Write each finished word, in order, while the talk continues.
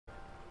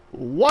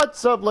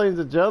What's up, ladies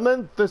and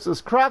gentlemen? This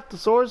is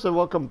Craftosaurus, and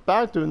welcome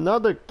back to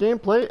another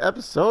gameplay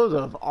episode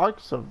of ARK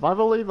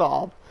Survival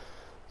Evolved.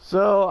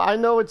 So, I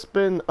know it's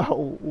been a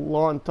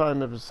long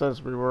time ever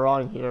since we were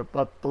on here,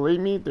 but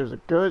believe me, there's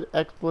a good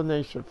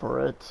explanation for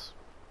it.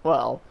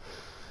 Well,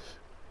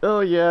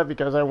 oh yeah,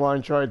 because I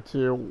want to try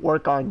to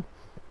work on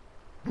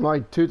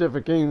like 2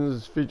 different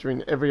games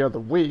featuring every other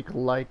week,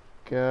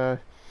 yeah,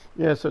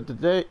 so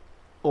today,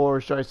 or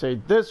should I say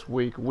this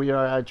week, we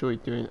are actually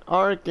doing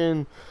ARK,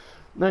 and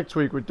next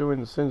week we're doing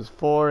The Sims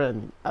 4,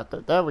 and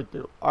after that we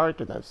do ARK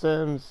and then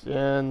Sims,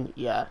 and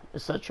yeah,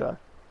 etc.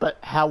 But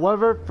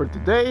however, for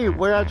today,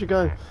 we're actually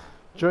going to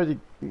try to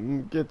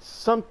get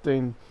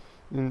something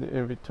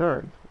in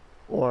return.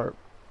 Or,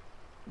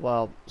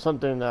 well,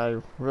 something that I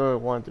really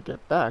want to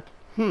get back.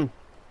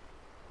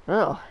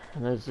 Well,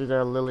 and I see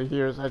that Lily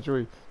here is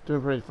actually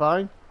doing pretty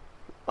fine.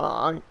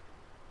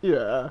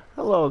 Yeah,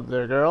 hello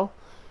there, girl.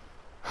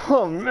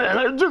 Oh man,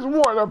 I just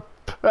want to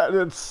pet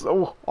it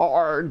so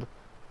hard.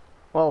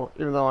 Well,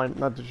 even though I'm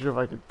not too sure if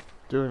I could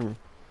do it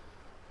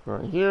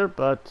right here,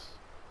 but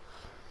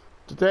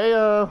today,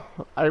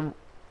 I'm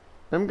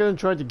gonna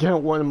try to get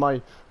one of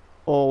my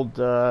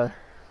old, I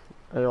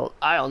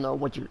don't know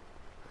what you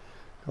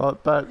call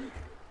it, but,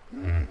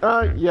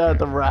 yeah,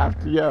 the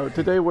raft. Yeah,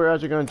 today we're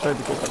actually gonna try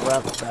to get the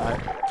raft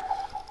back.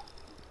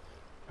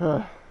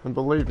 And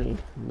believe me,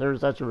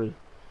 there's actually,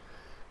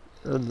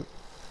 and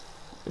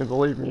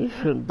believe me,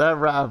 that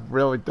raft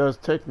really does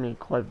take me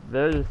quite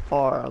very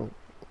far.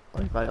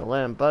 Like by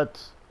land,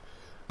 but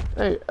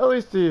hey, at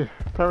least the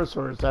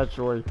parasaur is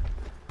actually,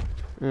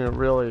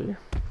 really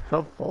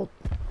helpful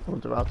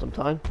throughout some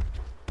time.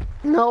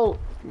 No,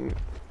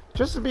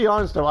 just to be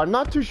honest though, I'm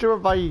not too sure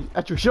if I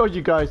actually showed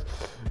you guys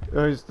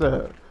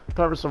the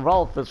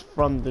parasaurolophus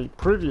from the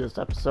previous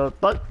episode,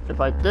 but if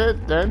I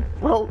did, then,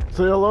 well,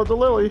 say hello to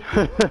Lily.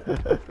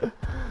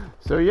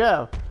 So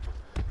yeah,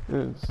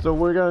 so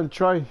we're gonna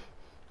try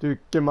to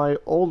get my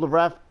old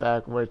raft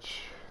back,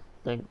 which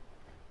I think,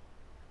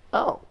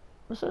 oh,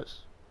 what's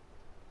this?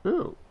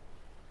 Ooh.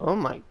 Oh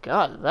my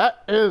god,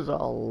 that is a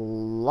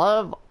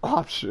lot of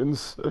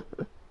options.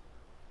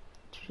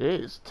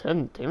 Jeez,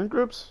 10 demon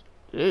groups?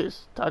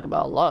 Jeez, talk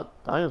about a lot of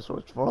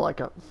dinosaurs for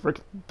like a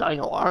freaking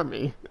dino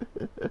army.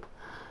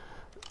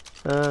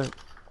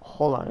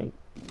 Hold on.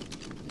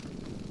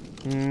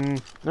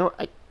 No,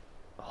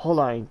 hold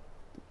on.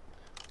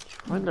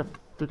 Trying to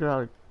figure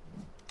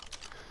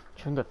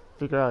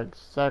out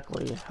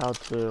exactly how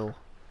to,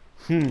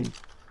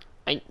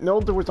 I know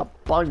there was a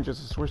button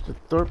just to switch to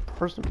third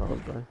person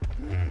mode, but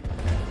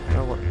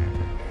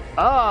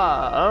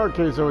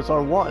okay, so it's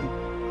R1.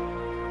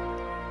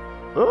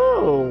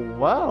 Oh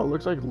wow,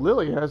 looks like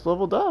Lily has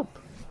leveled up.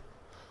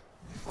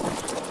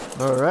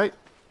 Alright.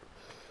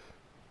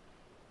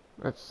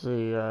 Let's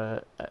see,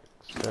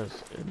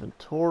 access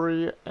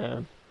inventory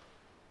and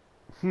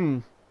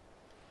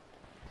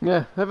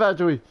yeah, I've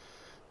actually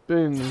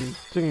been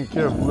taking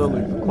care of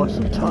Lily for quite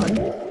some time.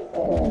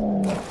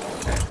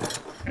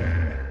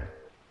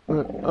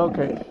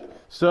 Okay,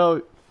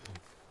 so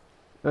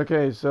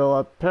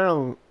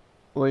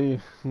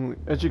apparently,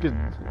 as you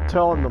can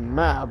tell on the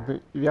map,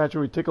 if you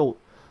actually take a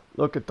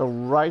look at the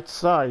right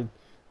side,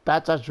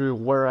 that's actually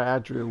where I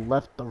actually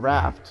left the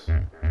raft.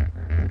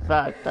 In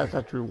fact, that's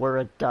actually where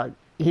I got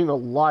eaten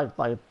alive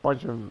by a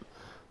bunch of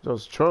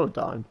those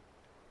Troodon.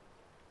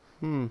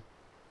 Come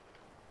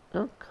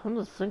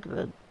to think of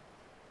it,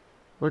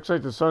 looks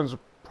like the sun's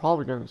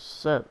probably gonna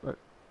set, but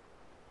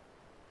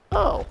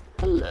oh,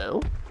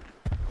 hello.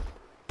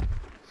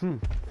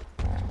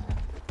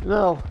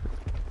 No,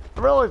 I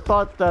really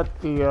thought that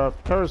the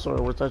parasaur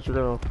was actually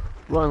going to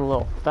run a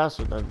little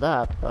faster than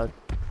that, but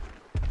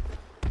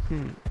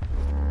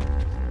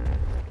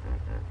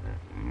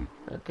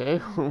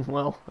okay,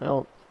 well, I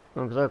don't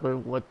know exactly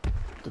what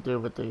to do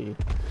with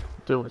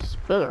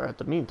Spitter at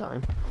the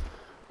meantime.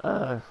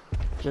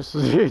 Just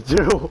as you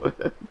do.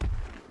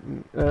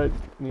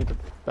 Need to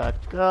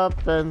back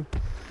up and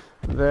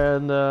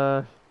then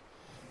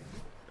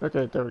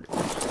okay, there we go.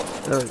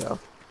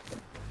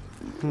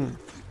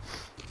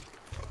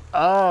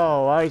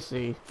 Oh, I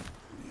see.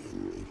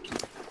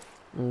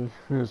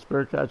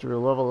 Spirit catcher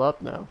will level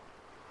up now.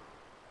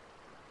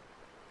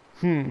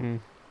 Yeah,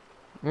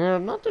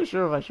 I'm not too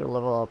sure if I should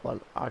level up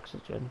on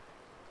oxygen.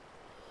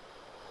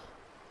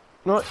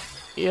 No,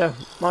 yeah,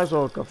 might as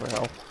well go for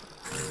health.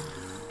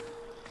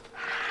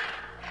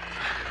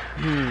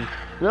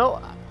 No,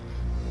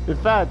 in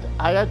fact,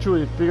 I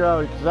actually figured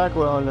out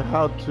exactly on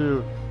how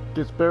to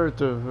get Spirit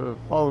to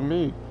follow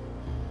me.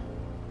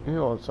 You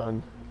know,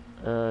 son,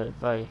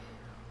 if I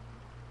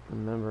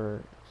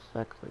remember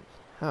exactly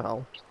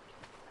how.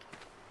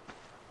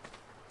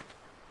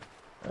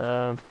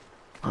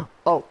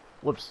 Oh,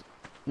 whoops.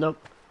 Nope.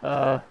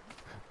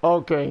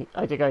 Okay,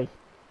 I think I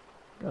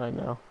got it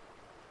now.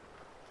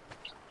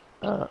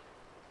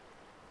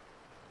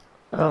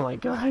 Oh my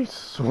god, I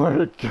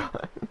swear to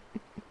god.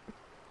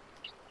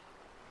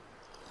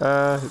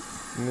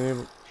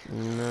 No,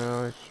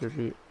 it should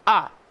be,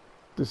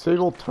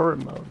 disable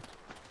turret mode.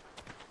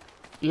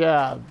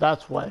 Yeah,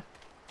 that's what.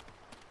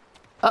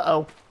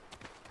 Uh-oh.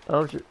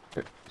 Oh, shit.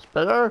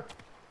 Spinner?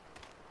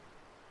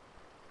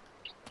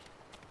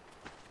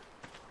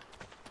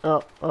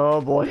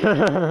 Oh boy.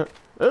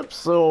 Oops,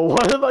 so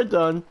what have I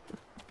done?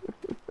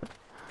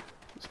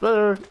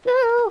 Spinner.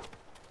 Yeah.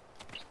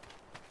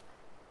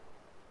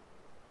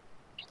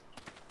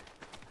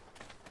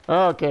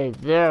 Okay,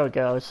 there we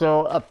go.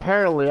 So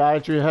apparently I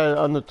actually had it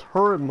on the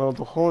turret mode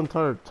the whole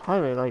entire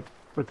time, and I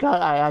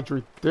forgot I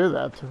actually did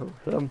that to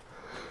him.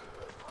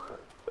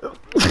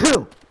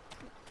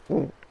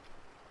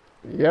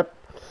 Yep.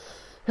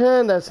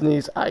 And that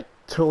sneeze, I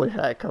totally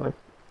had it coming.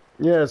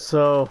 Yeah,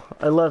 so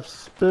I left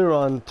Spinner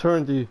on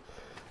turn the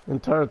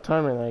entire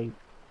time, and I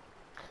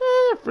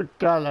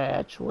forgot I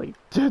actually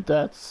did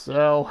that,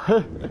 so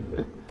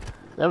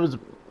that was a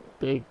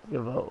big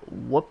of a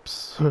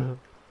whoops.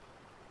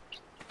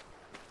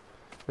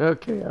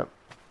 Okay,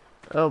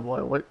 oh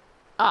boy, what?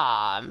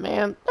 Ah,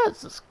 man,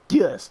 that's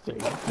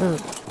disgusting.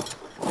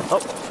 Oh,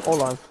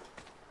 hold on.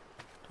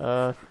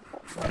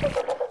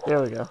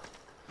 There we go.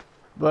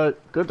 But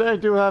good thing I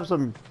do have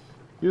some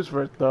use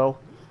for it, though.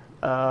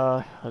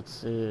 Let's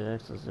see,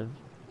 excessive.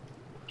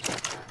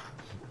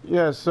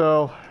 Yeah,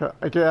 so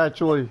I can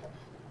actually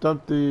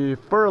dump the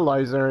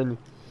fertilizer in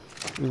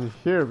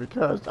here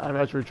because I'm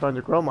actually trying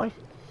to grow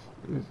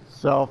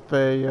myself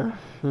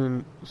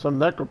some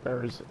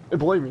necroberries. And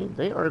believe me,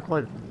 they are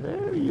quite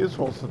very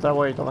useful, so that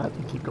way I don't have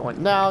to keep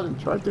going out and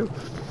try to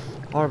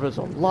harvest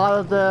a lot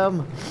of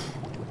them.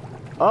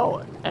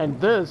 Oh, and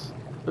this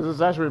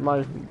is actually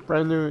my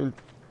brand new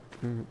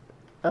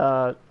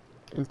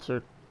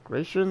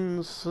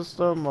integration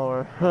system,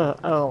 or I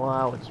don't know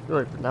how it's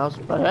really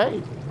pronounced, but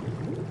hey,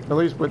 at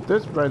least with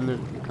this brand new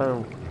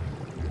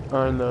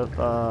kind of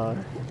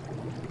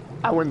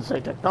I wouldn't say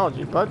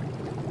technology, but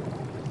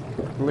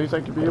at least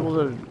I could be able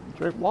to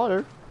drink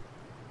water.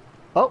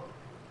 Oh,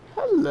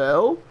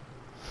 hello.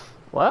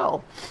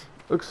 Wow,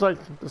 looks like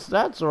the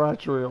stats are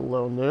actually a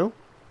little new.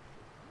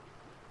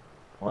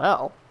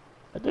 Wow,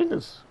 I think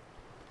this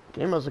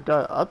game must have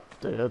got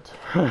updated,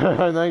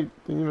 and I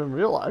didn't even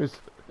realize.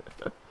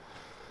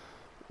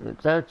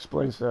 That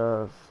explains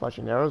the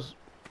flashing arrows.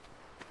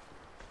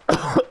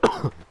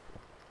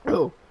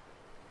 Oh,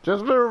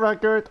 just for the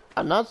record,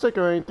 I'm not sick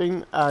or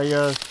anything.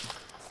 Yeah,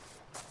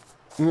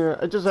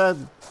 I just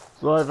had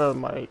saliva in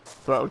my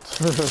throat.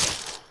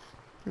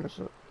 You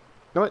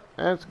know what?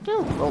 It's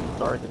getting a little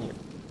dark in here.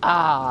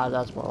 Ah,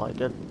 that's more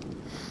like it.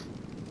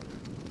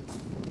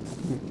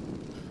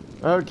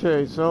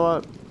 Okay,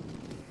 so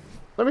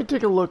let me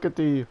take a look at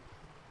the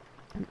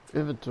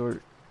inventory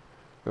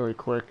really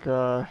quick.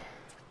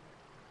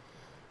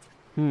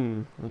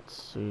 Let's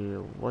see,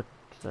 what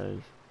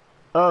can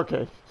I...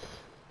 Okay,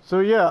 so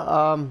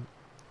yeah,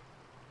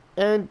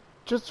 and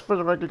just for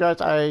the record,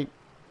 guys, I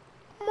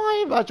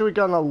might have actually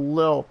gotten a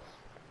little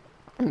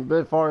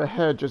bit far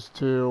ahead just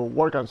to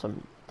work on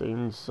some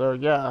things, so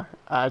yeah,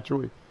 I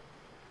actually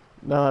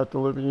now have the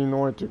liberty in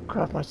order to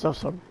craft myself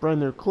some brand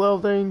new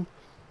clothing,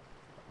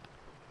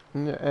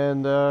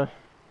 and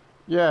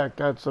yeah,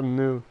 got some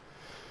new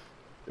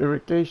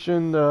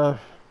irrigation,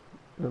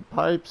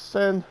 pipes,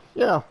 and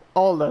yeah,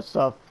 all that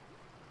stuff.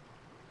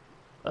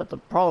 But the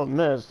problem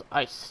is,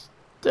 I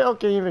still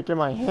can't even get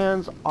my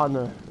hands on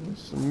the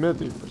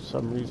smithy for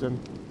some reason.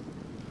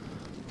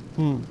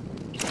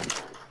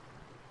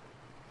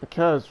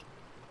 Because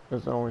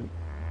there's only...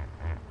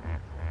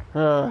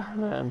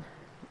 man.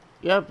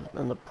 Yep,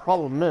 and the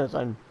problem is,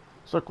 I'm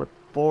stuck with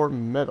 4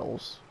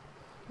 metals.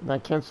 And I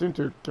can't seem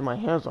to get my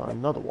hands on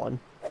another one.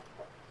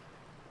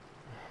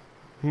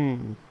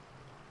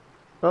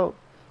 Well,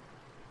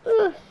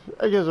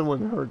 I guess it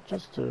wouldn't hurt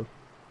just to...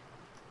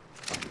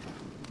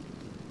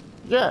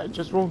 Yeah, it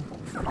just won't...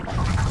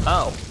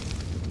 Oh.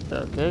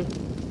 Okay.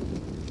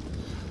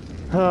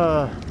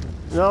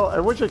 No, I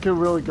wish I could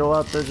really go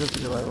out there just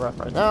to get my ref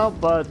right now,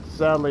 but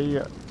sadly,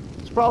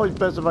 it's probably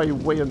best if I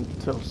wait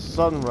until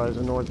sunrise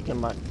in order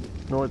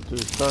to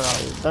start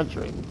out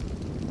adventuring.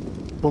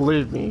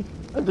 Believe me,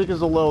 I think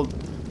it's a little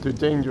too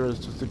dangerous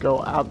just to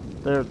go out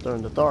there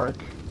during the dark.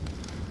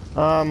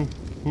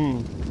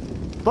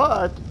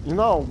 But, you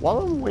know, while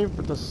I'm waiting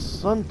for the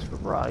sun to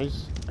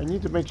rise, I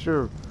need to make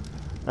sure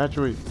I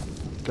actually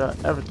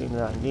got everything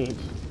that I need.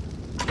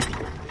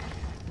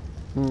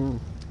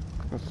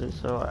 Let's see,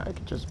 so I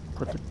could just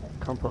put the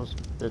compost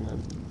bin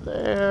in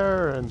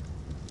there, and...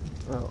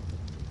 Oh,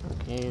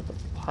 okay, the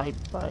pipe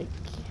I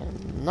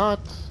cannot.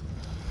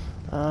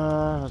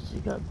 Let's see,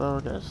 got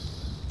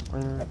bonus.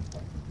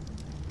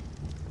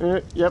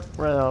 Yep,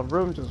 right out of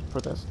room, just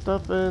put that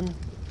stuff in.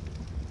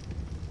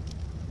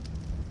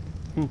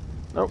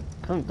 Nope,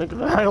 come think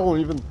of it, I don't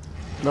even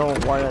know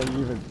why I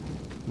even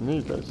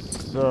need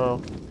this,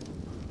 so...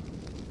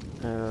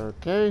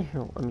 Okay,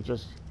 let me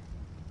just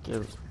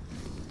give...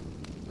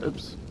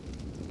 Oops.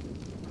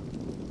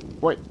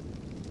 Wait.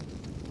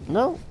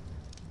 No.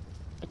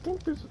 I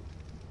think this...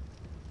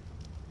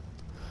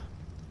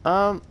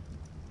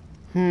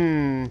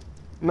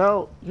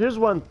 No, here's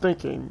what I'm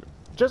thinking.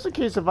 Just in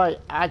case if I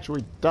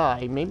actually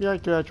die, maybe I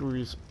could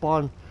actually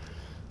respawn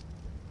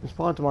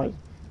to my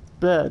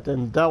bed,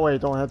 and that way I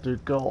don't have to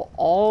go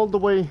all the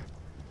way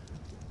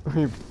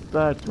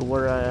back to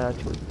where I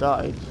actually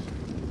died.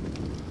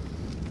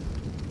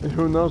 And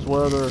who knows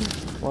what other,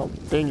 well,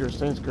 dangerous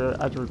things could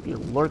actually be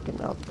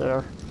lurking out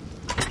there.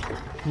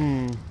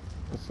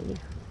 Let's see.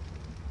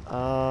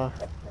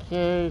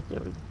 Okay,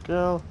 there we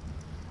go.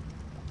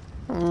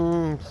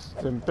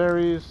 Stem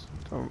berries.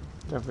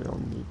 Definitely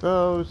don't need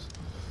those.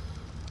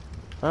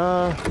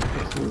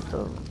 Let's see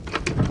the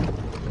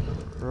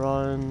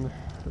run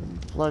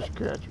and flesh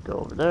could actually go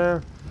over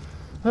there.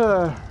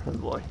 Oh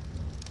boy.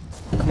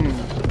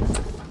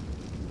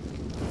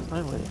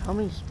 By the way, how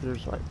many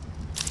spears do I?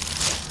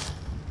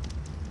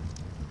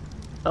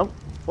 Oh,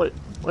 wait,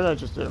 what did I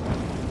just do?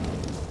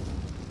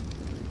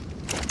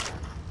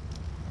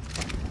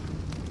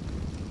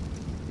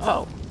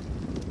 Oh.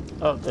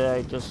 Oh, did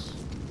I just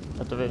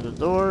activate the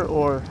door,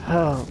 or...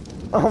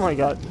 Oh my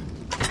god.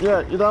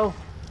 Yeah, you know,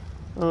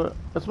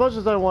 as much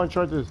as I want to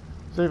try to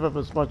save up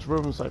as much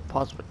room as I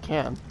possibly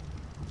can.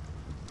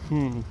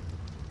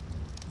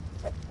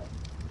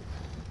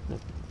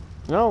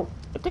 No,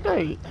 I think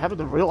I happen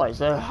to realize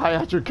that I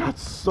actually got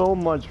so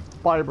much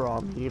fiber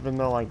on me, even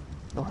though I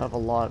don't have a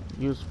lot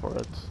of use for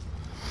it.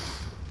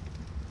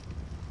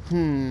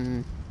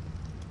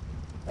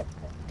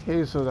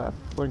 Okay, so that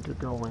flint could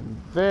go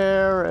in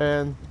there,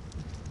 and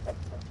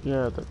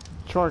yeah, the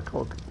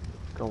charcoal could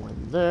go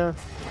in there.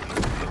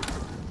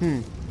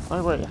 By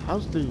the way,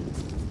 how's the...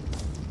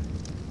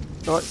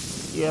 Oh,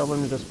 yeah, let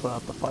me just put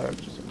out the fire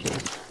just in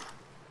case.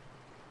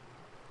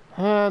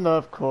 And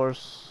of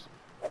course,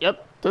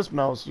 yep, this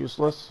smells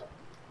useless.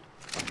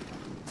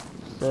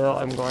 So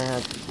I'm going to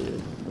have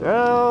to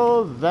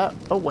throw that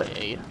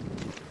away.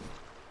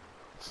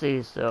 Let's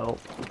see, so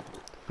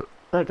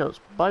that goes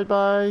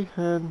bye-bye,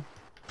 and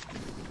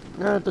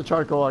the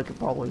charcoal I could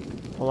probably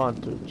hold on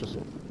to just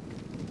in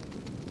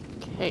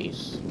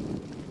case.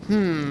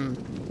 You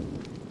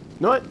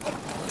know what?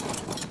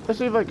 Let's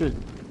see if I could...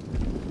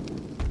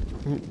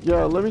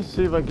 Yeah, let me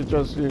see if I could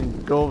just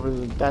go over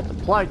that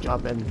supply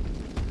job and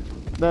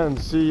then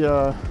see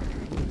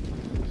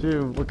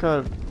what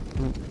kind of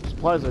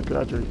supplies I could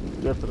actually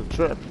get for the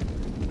trip.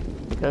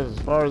 Because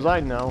as far as I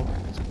know,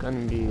 it's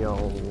gonna be a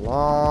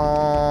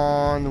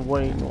long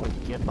way in order to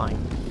get my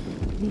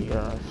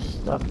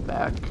stuff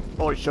back.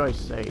 Or should I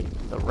say,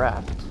 the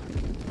raft.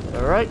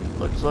 Alright,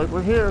 looks like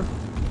we're here.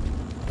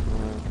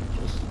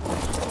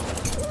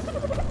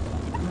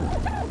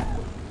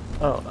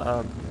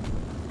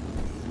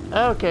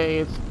 Okay,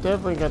 it's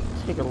definitely gonna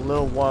take a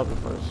little while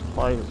before the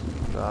supplies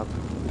drop.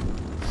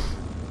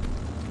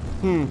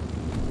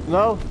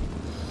 No?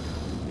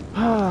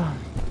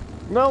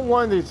 No,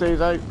 one of these days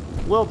I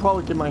will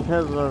probably get my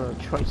hands on a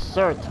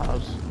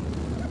Triceratops.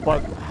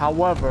 But,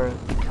 however,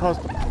 because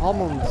the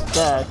problem is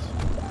that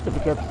if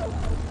it gets...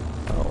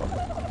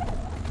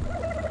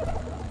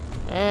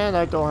 and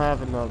I don't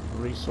have enough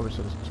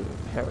resources to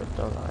repair it,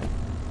 don't I?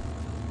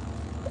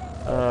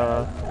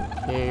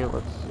 Okay,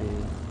 let's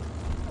see.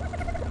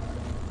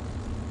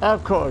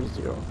 Of course,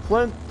 0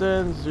 flint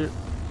and 0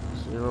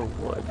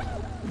 wood.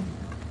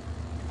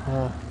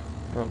 Oh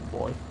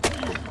boy.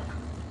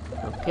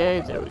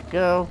 Okay, there we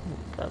go.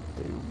 Got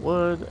the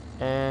wood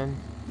and...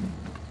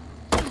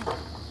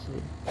 Let's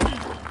see.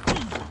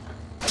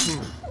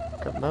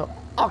 Come out.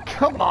 Oh,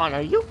 come on,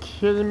 are you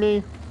kidding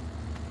me?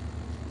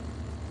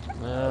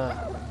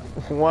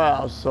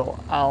 Wow, so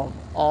out of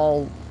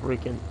all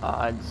freaking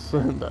odds,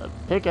 the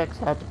pickaxe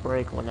had to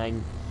break when I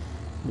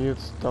needed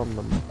stone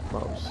the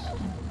most.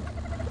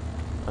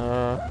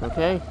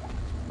 Okay,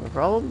 no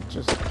problem,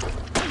 just...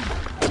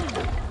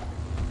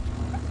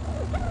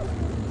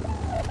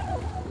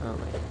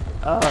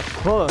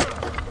 Hold on.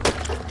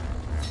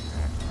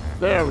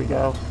 There we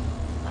go.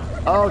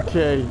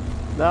 Okay,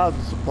 now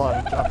the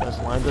supply drop has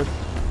landed.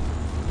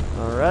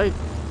 Alright,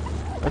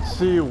 let's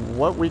see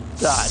what we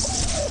got.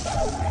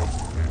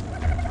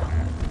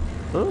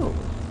 Ooh.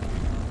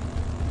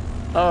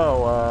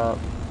 Oh,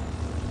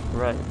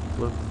 right.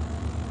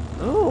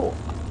 Ooh,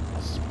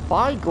 a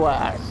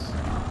spyglass.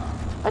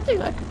 I think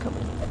that could come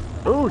in.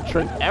 Ooh,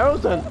 train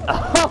arrows and...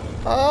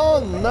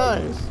 Oh,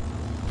 nice.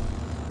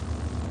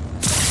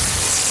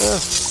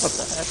 What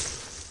the heck?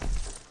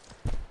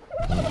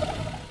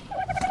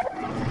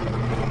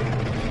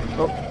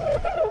 Oh.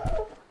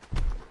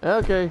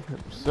 Okay,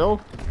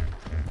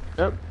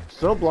 yep,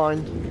 still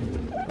blind.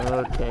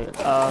 Okay,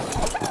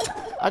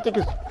 I think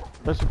it's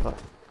best if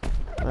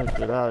I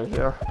get out of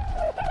here.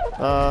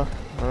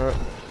 Alright.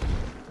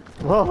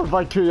 Well, if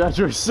I could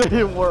actually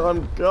see where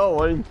I'm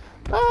going.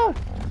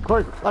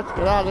 Quick, let's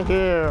get out of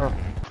here.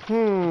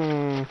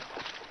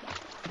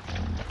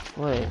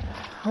 Wait,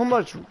 how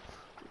much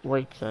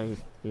weight can I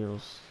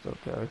use?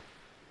 Okay.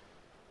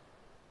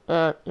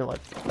 You know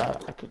what?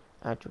 That I could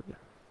actually.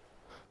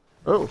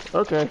 Oh,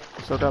 okay.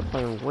 Still got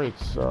plenty of weight,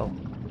 so.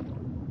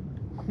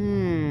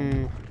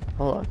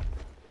 Hold on.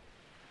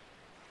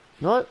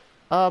 You know what?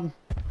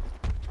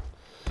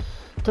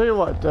 Tell you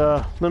what,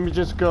 let me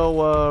just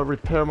go,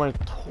 repair my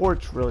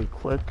torch really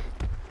quick.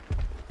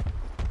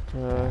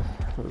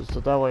 So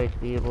that way I can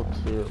be able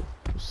to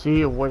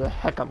see where the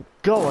heck I'm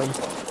going.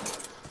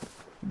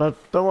 But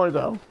don't worry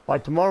though, by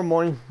tomorrow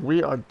morning,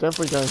 we are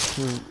definitely going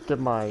to get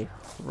my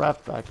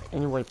R.A.F.T back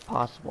any way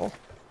possible.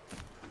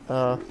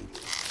 Oh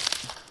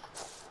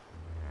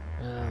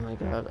my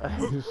god,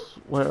 I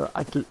swear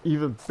I could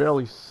even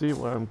barely see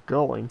where I'm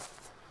going.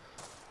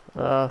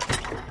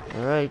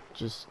 Alright,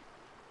 just...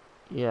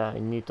 yeah, I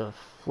need the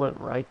flint,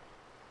 right?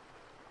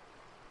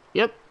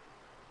 Yep.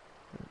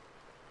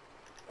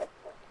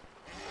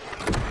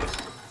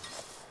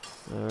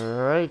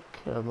 Alright,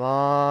 come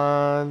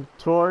on,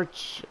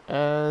 torch,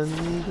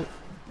 and...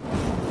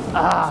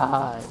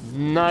 ah,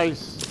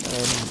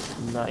 nice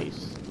and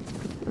nice.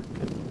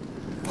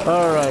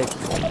 Alright.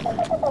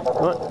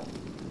 What?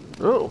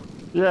 Oh,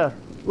 yeah.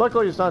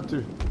 Luckily it's not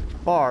too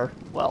far.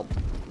 Well,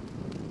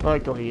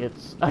 luckily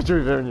it's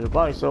actually very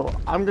nearby, so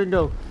I'm gonna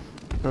go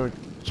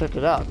check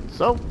it out.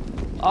 So,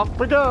 off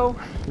we go.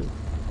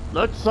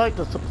 Looks like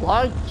the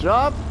supply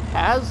job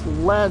has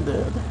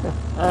landed.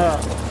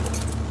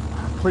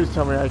 Please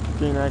tell me I can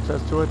gain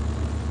access to it.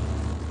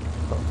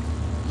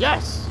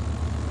 Yes!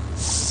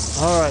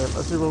 Alright,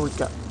 let's see what we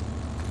got.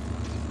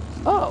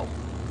 Oh!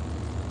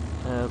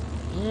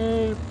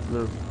 Okay,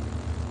 blue.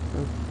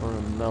 For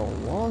a metal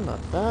wall, not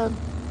bad.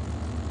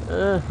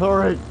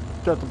 Alright,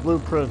 got the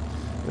blueprint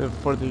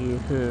for the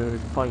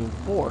fighting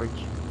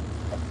forge.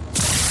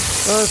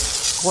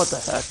 What the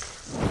heck?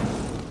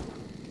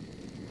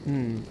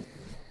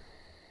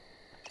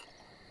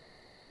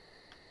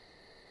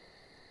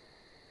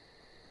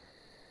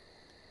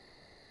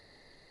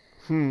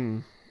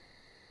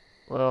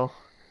 Well,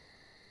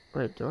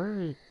 wait, do I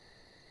already...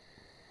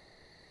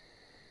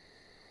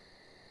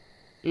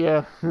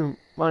 yeah,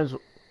 might as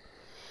well...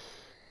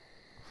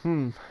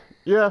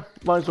 yeah,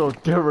 might as well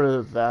get rid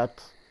of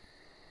that.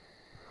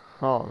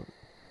 Oh.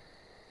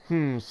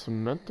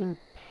 Cementing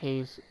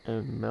paste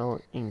and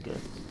metal ingot.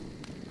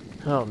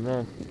 Oh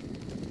man.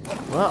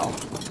 Wow,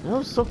 that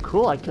was so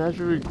cool, I can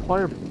actually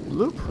require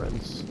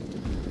blueprints.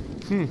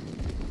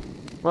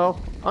 Well,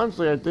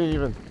 honestly, I didn't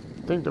even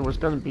think there was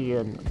gonna be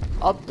an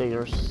update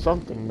or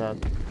something that,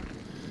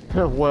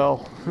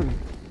 well,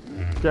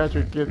 could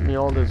actually give me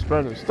all this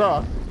random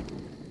stuff.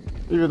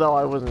 Even though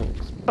I wasn't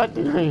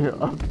expecting any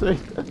update.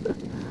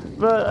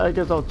 But I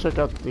guess I'll check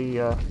out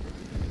the,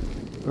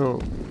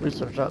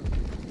 research out.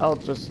 I'll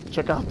just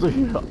check out the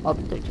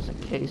update just in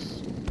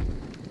case.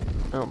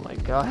 Oh my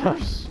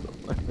gosh.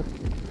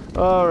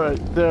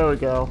 Alright, there we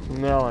go.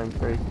 Now I'm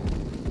free.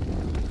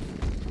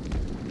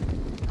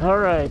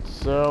 Alright,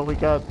 so we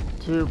got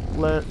two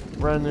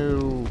brand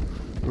new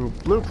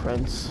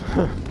blueprints.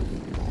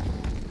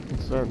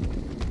 So,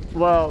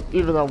 well,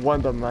 even though one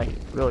of them I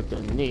really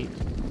didn't need.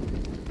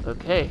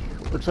 Okay,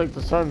 looks like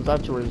the sun's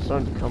actually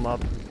starting to come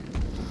up.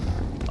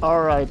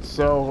 Alright,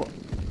 so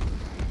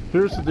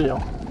here's the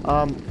deal.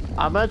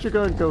 I'm actually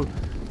going to go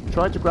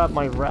try to grab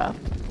my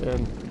R.A.F.T.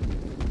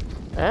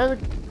 and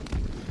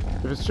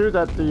if it's true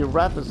that the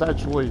R.A.F.T. is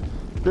actually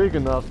big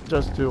enough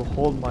just to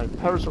hold my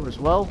parasol as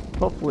well,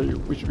 hopefully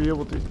we should be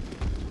able to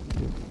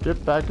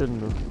get back in,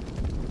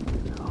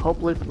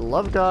 hopefully for the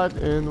love of God,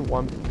 in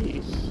one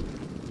piece.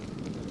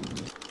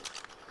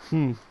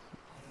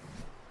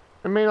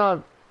 It may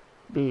not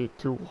be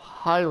too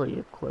highly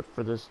equipped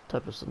for this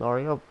type of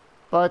scenario,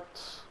 but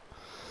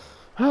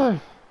I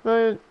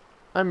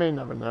may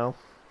never know.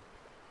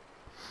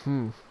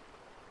 Ooh.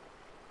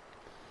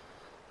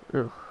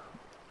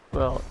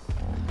 Well,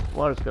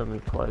 water's gonna be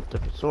quite a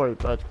different story,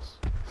 but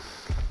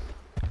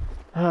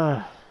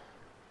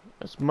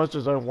as much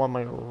as I want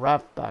my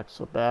R.A.F.T back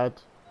so bad,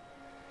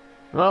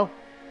 well,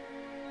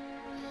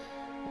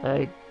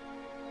 I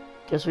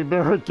guess we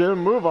better get a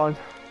move on.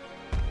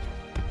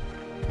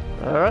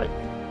 Alright,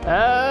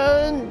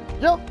 and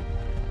yep.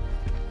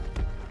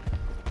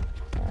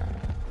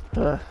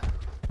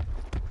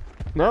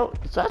 No,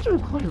 it's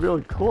actually quite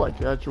really cool. I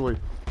can actually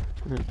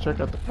check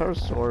out the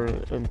parasol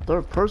in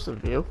third-person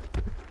view.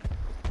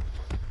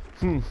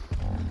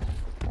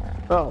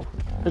 Oh,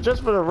 and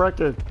just for the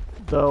record,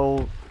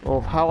 though,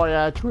 of how I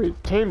actually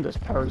tamed this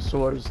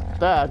parasol is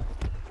that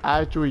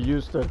I actually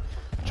used the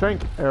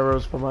trank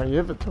arrows from my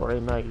inventory,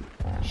 and I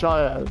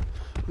shot at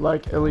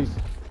like at least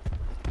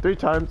 3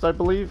 times, I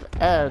believe,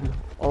 and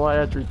all I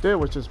actually did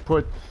was just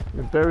put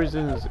berries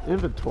in his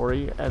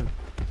inventory, and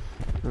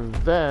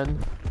then,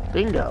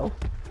 bingo,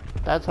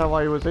 that's how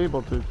I was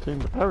able to tame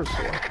the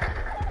parasol.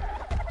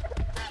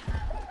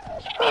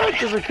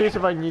 Just in case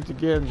if I need to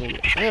get in the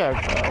air,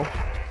 though,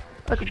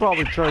 I could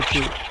probably try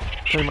to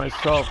tame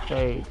myself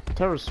a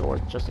pterosaur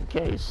just in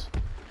case.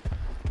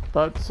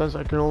 But since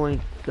I can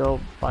only go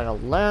by a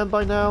land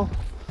by now,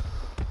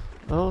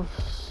 oh,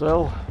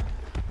 so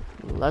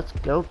let's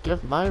go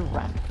get my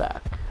R.A.F.T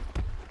back.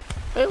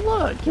 Hey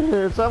look,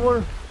 it's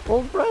our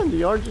old friend,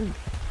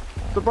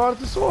 the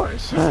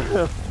Brontosaurus.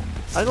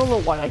 I don't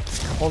know why I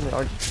keep calling it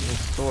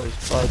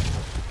Argentinosaurus, but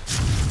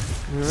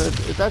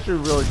it's actually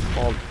really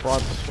called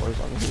Brontosaurus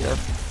on here,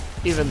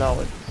 even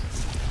though it's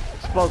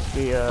supposed to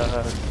be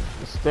a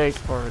mistake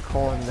for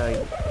calling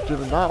the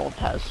juvenile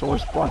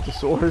Apatosaurus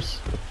Brontosaurus.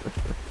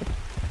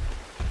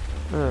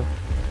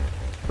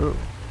 Ooh.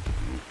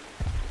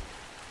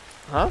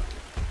 Huh?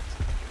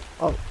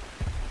 Oh.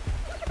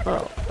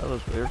 Oh, that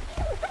was weird.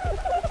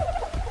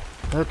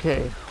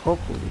 Okay,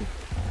 hopefully.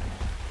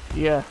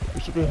 Yeah,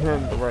 we should be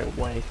heading the right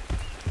way.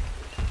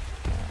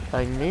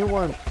 I may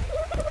want to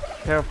be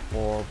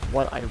careful of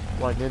what I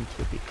run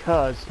into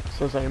because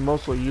since I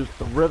mostly use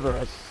the river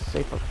as a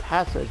safer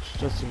passage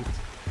just to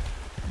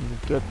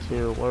get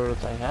to where it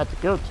is I had to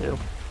go to.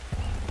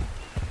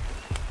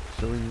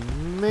 So we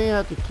may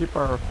have to keep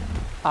our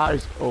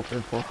eyes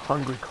open for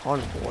hungry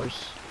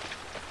carnivores.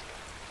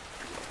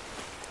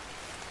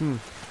 And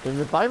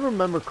if I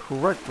remember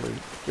correctly,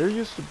 there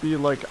used to be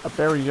like a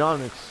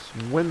baryonyx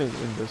swimming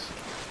in this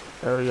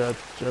area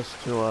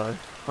just to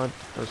hunt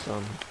for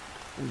some,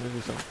 maybe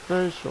some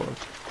fish or,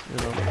 you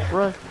know,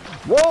 prey.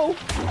 Whoa!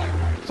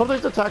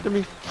 Something's attacking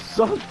me!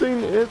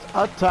 Something is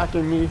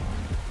attacking me!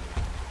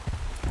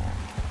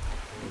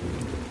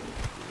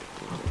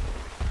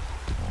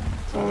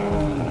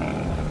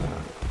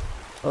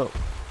 Oh.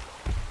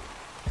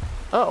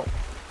 Oh!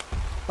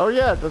 Oh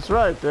yeah, that's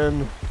right,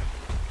 and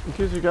in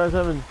case you guys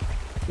haven't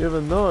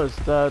even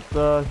noticed that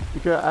you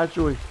can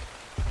actually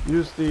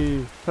use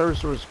the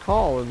Parasaur's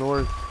call in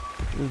order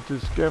to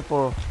scan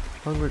for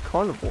hungry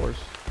carnivores.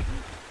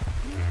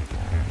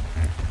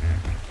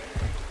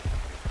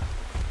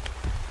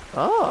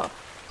 Ah!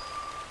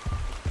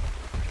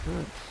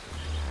 Good.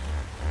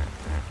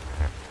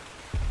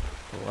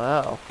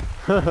 Wow.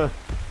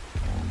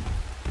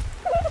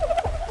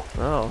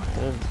 Oh,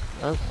 and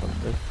that's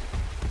something.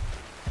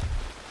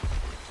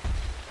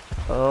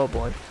 Oh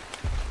boy.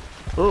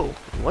 Ooh,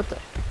 what the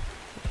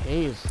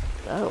haze is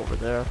that over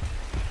there?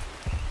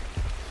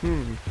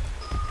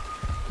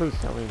 Please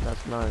tell me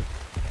that's mine.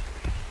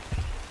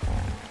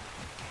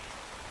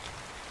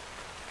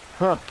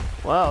 Huh.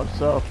 Wow,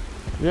 so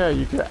yeah,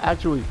 you can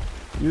actually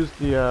use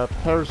the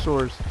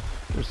Parasaur's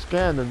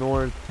scan in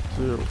order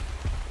to,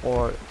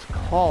 or it's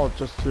called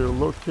just to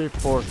locate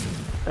for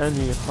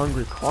any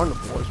hungry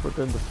carnivores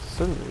within the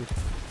vicinity.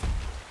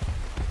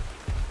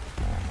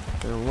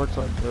 And it looks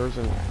like there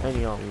isn't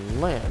any on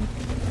land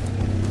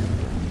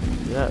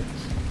yet.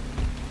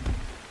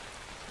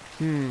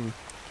 You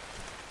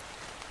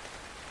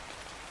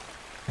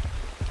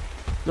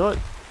know what?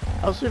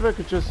 I'll see if I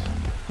could just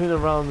hang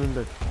around in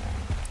the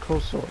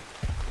coastal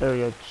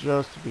area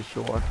just to be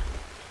sure.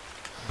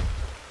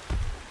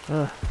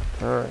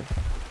 Alright.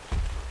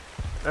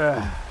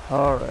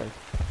 Alright.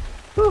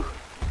 Whew.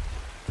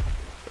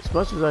 As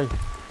much as I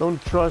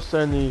don't trust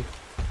anything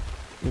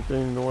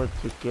in order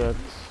to get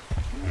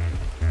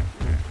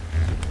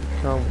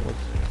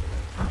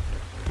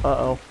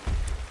uh-oh.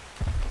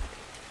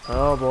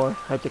 Oh boy,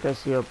 I think I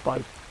see a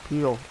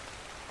bipedal.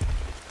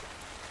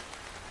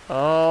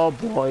 Oh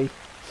boy.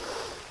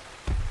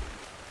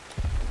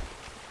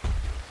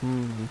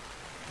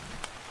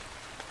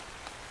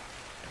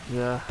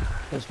 Yeah,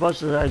 as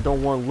much as I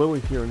don't want Lily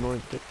here in order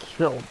to get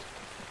killed,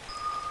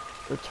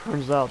 it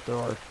turns out there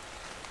are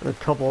a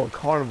couple of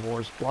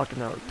carnivores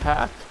blocking our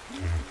path.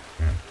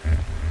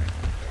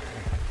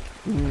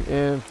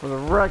 And for the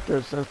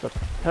record, since the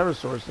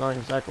Parasaur is not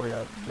exactly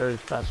a very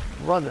fast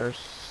runner,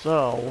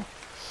 so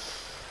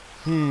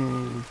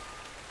I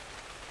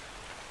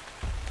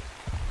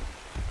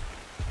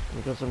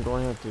guess I'm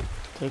going to have to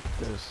take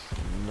this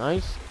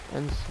nice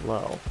and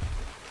slow.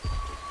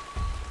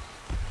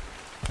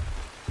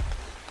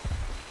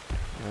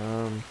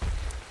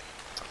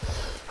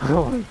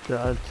 Oh my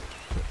god.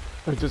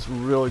 I just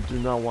really do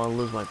not want to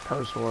lose my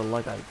Parasaur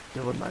like I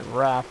did with my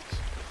R.A.F.T.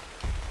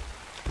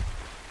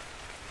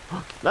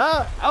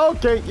 Ah,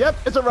 okay, yep,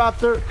 it's a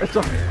raptor. It's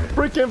a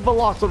freaking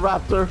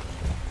velociraptor.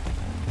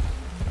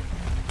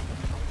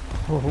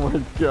 Oh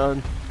my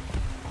god.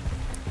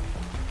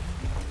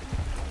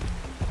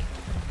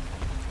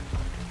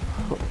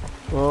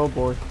 Oh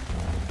boy.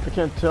 I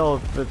can't tell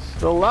if it's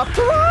still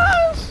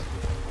raptorized.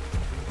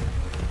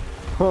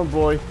 Oh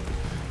boy.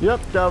 Yep,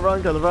 gotta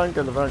run, gotta run,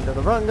 gotta run, gotta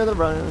run, gotta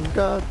run,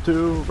 got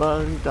to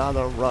run,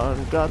 gotta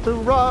run, got to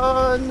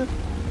run.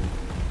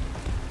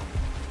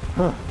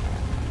 Huh.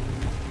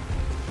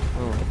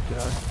 Oh my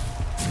god.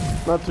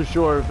 Not too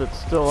sure if it's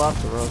still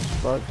after us,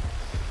 but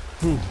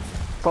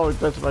probably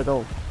best if I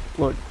don't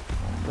look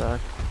back.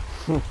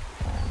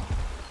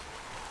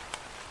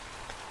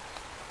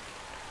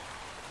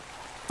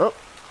 Oh,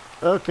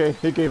 okay,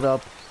 he gave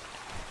up.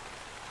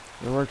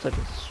 It looks like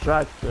it's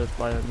distracted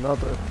by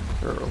another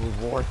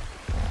herbivore.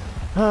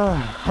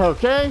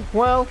 Okay,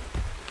 well,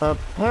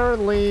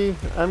 apparently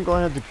I'm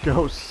going to have to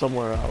go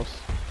somewhere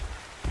else.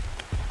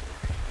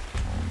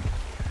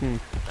 I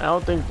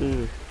don't think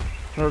the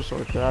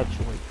Parasaur could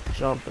actually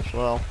jump as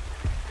well.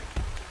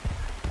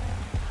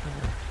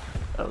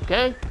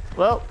 Okay,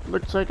 well,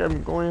 looks like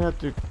I'm going to have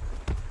to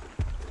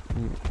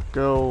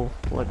go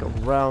like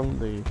around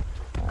the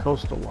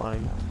coastal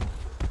line.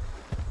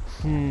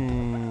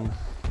 Man.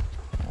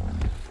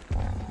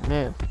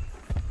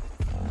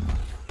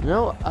 You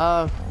know,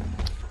 I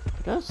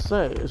gotta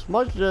say, as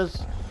much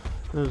as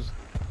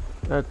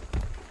that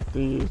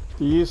the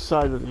east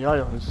side of the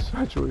island is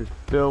actually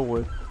filled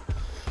with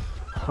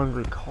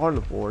hungry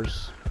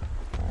carnivores.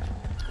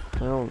 I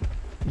don't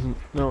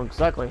know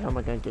exactly how am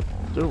I gonna get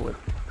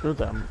through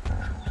them.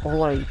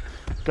 All I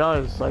got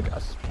is like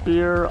a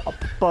spear, a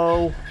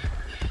bow,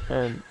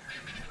 and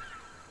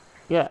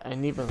yeah,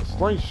 and even a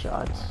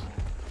slingshot.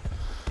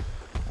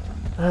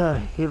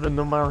 Even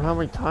no matter how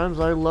many times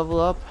I level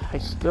up, I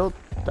still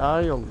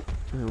die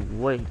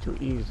way too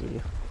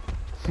easy.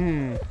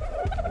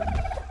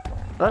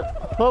 But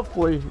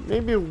hopefully,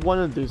 maybe one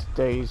of these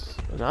days,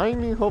 and I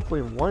mean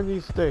hopefully one of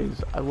these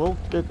days, I will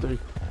get the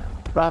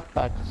R.A.F.T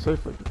back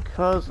safely,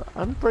 because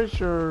I'm pretty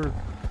sure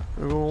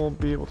we won't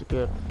be able to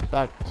get it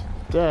back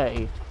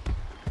today.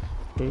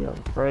 I'm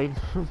afraid.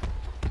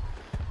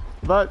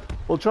 But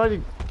we'll try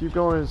to keep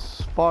going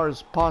as far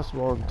as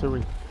possible until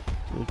we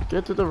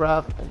get to the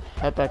R.A.F.T and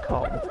head back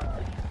home.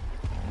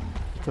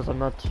 Because I'm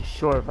not too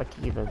sure if I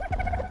can even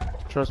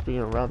trust being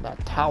around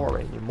that tower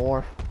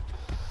anymore.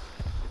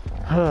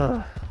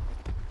 And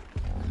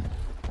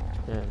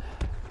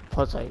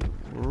plus I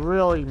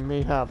really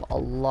may have a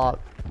lot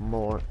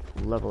more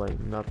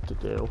leveling up to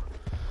do.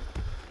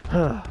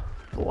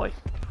 Boy.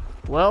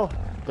 Well,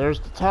 there's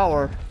the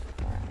tower.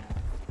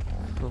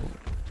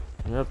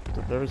 Yep,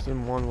 the very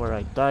same one where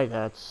I died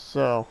at,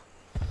 so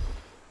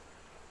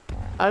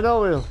I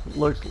know it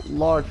looks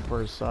large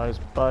for its size,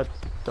 but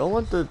don't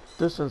let the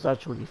distance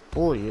actually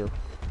fool you.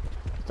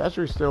 It's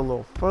actually still a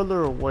little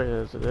further away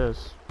as it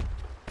is.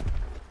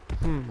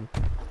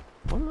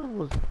 What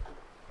was...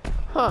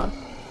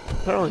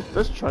 Apparently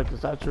this truck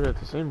is actually at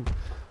the same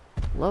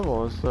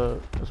level as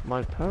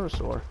my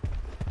parasaur.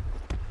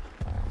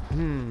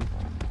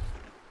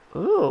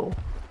 Ooh,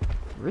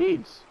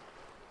 reeds.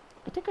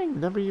 I think I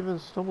never even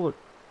stumbled.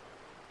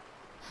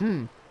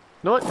 You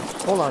know what?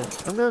 Hold on.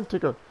 I'm gonna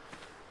take a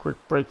quick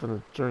break from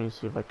the journey and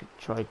see if I could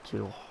try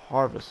to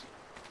harvest.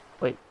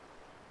 Wait,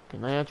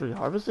 can I actually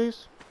harvest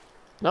these?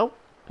 No,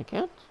 I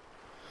can't.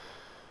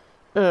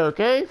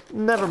 Okay,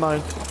 never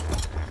mind.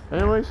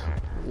 Anyways,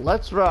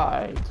 let's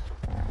ride.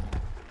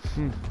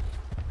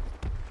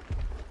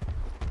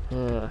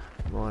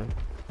 Boy.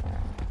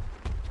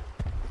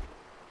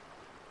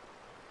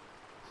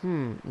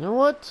 You know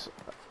what?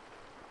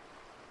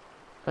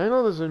 I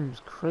know this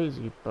seems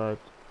crazy, but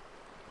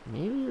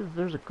maybe if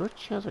there's a good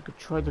chance I could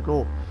try to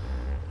go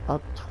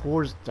up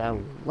towards that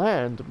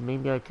land,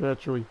 maybe I could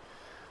actually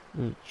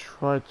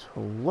try to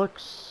look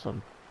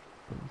some,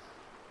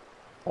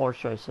 or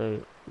should I say,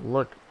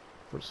 look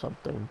for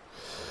something.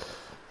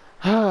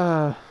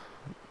 But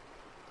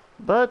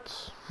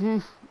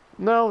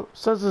no,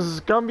 since this is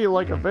gonna be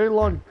like a very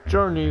long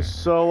journey,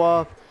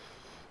 so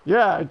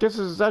yeah, I guess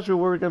this is actually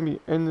where we're going to be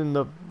ending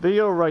the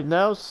video right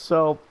now.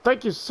 So,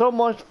 thank you so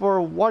much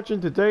for watching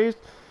today's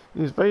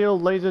video,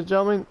 ladies and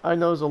gentlemen. I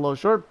know it's a little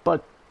short,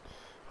 but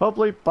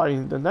hopefully by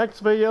the next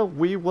video,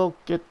 we will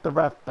get the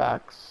R.A.F.T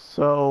back.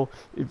 So,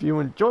 if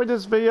you enjoyed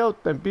this video,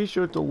 then be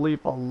sure to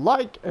leave a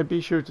like and be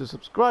sure to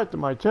subscribe to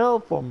my channel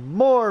for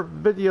more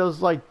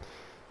videos like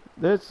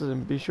this,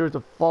 and be sure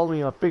to follow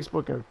me on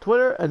Facebook or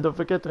Twitter, and don't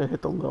forget to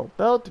hit the little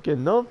bell to get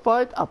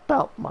notified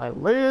about my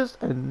latest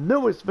and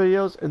newest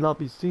videos, and I'll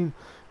be seeing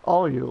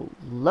all you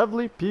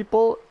lovely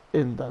people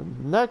in the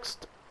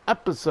next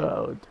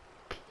episode.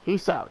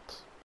 Peace out.